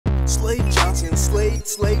Slade Johnson,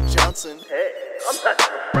 Slade Johnson. Hey, I'm not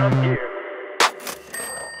from here.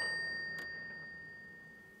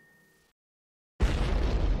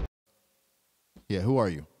 Yeah, who are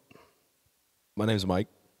you? My name's Mike.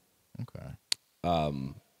 Okay.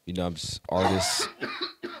 You know, I'm just artist.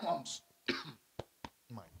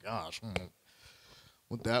 My gosh. I don't know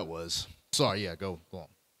what that was. Sorry, yeah, go on.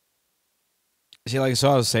 See, like, so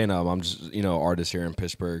I was saying, I'm just, you know, artist here in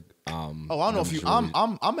Pittsburgh. Oh, I don't know if you.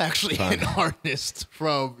 I'm actually an artist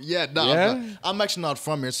from. I'm actually not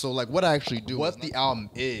from here. So like, what I actually do, what the album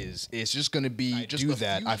is, it's just gonna be just do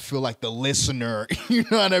that. I feel like the listener, you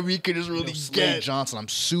know what I mean, can just really get Slade Johnson. I'm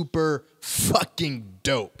super fucking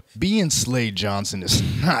dope. Being Slade Johnson is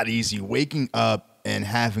not easy. Waking up and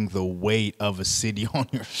having the weight of a city on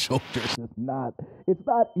your shoulders is not. It's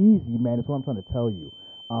not easy, man. It's what I'm trying to tell you.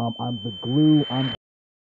 I'm the glue.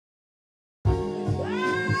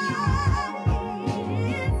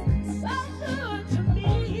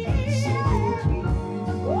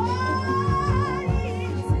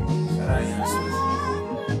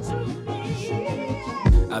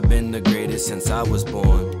 I've been the greatest since I was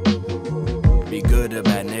born. Be good or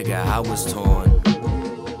bad, nigga, I was torn.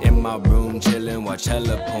 In my room, chillin', watch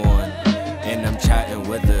hella porn. And I'm chatting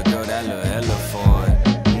with a girl that look hella fun.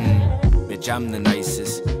 Bitch, I'm the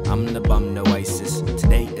nicest. I'm the bum, no ISIS.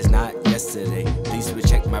 Today is not yesterday. Please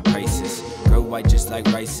recheck my prices. Girl white just like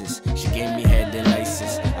rices. She gave me head and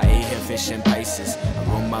lices. I ate her fish and Pisces. I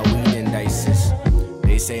roll my weed in dices.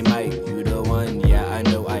 They say, Mike, you the one. Yeah, I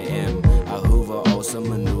know I am. I hoover, also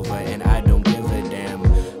maneuver, and I don't give a damn.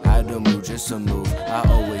 I don't move just to move. I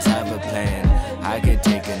always have a plan. I could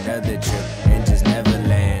take another trip and just never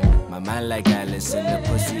land. My mind like Alice, and the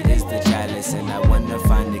pussy is the chalice. And I wanna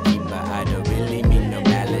find the keeper. I don't really mean no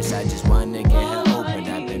malice. I just wanna get her open.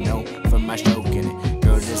 I've been known for my stroking it.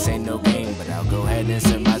 Girl, this ain't no game, but I'll go ahead and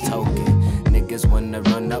send my token. Niggas wanna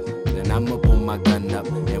run up, then I'ma pull my gun up.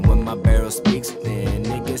 And when my barrel speaks, then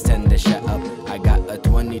niggas tend to shut up. I got a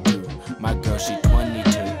 22, my girl, she 22.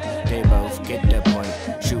 They both get the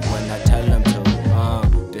point, shoot when I tell them to.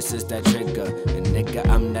 This is that trigger, and nigga,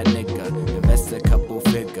 I'm that nigga. Invest a couple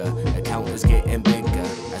figure, account is getting bigger.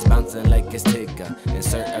 It's bouncing like it's Tigger,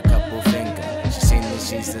 insert a couple finger. She seen me,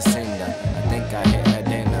 she's a singer. I think I hit her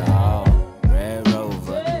dinner. Oh, Red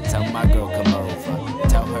Rover. Tell my girl come over.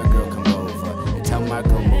 Tell her girl come over. And tell my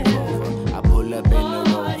girl move over. I pull up in the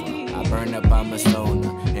Rover. I burn up, I'm a stoner.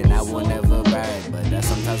 And I will never brag, but that's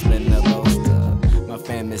sometimes been a boaster. My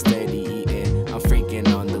fam is steady eating. I'm freaking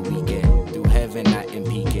on the weekend. Through heaven, I am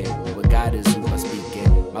peeking. With God is who I'm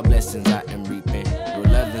speaking. My blessings I am reaping. Your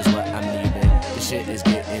love is what I'm needing. The shit is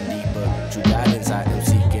getting deeper. True guidance I am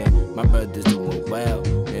seeking. My brother's doing well,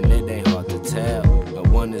 and it ain't hard to tell. No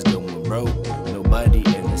one is going broke, nobody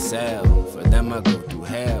in the cell. For them I go through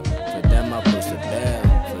hell. For them I post a bell.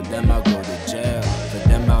 For them I go to jail. For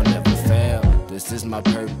them I'll never fail. This is my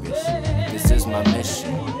purpose. This is my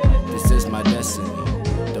mission. This is my destiny.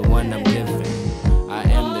 The one I'm giving. I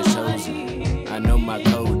am the chosen. I know my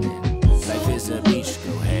coding. Life is a beach.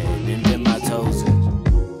 Go ahead and dip my toes in.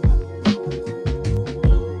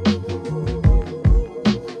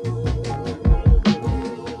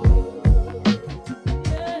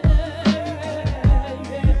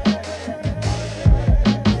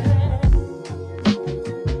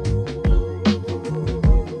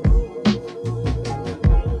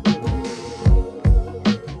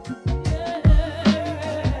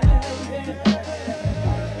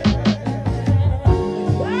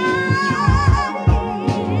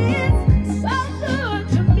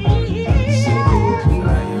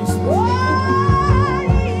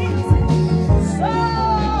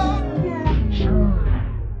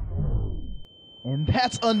 And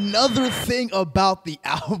that's another thing about the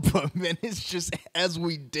album, and it's just as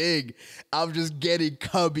we dig, I'm just getting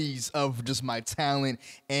cubbies of just my talent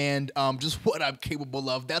and just what I'm capable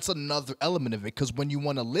of. That's another element of it, because when you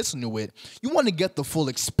want to listen to it, you want to get the full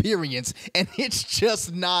experience, and it's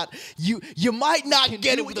just not, you might not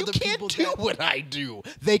get it with other people. You can't do what I do.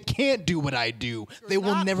 They can't do what I do. They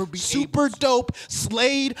will never be super dope.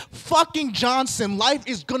 Slade fucking Johnson, life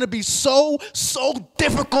is gonna be so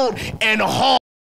difficult and hard.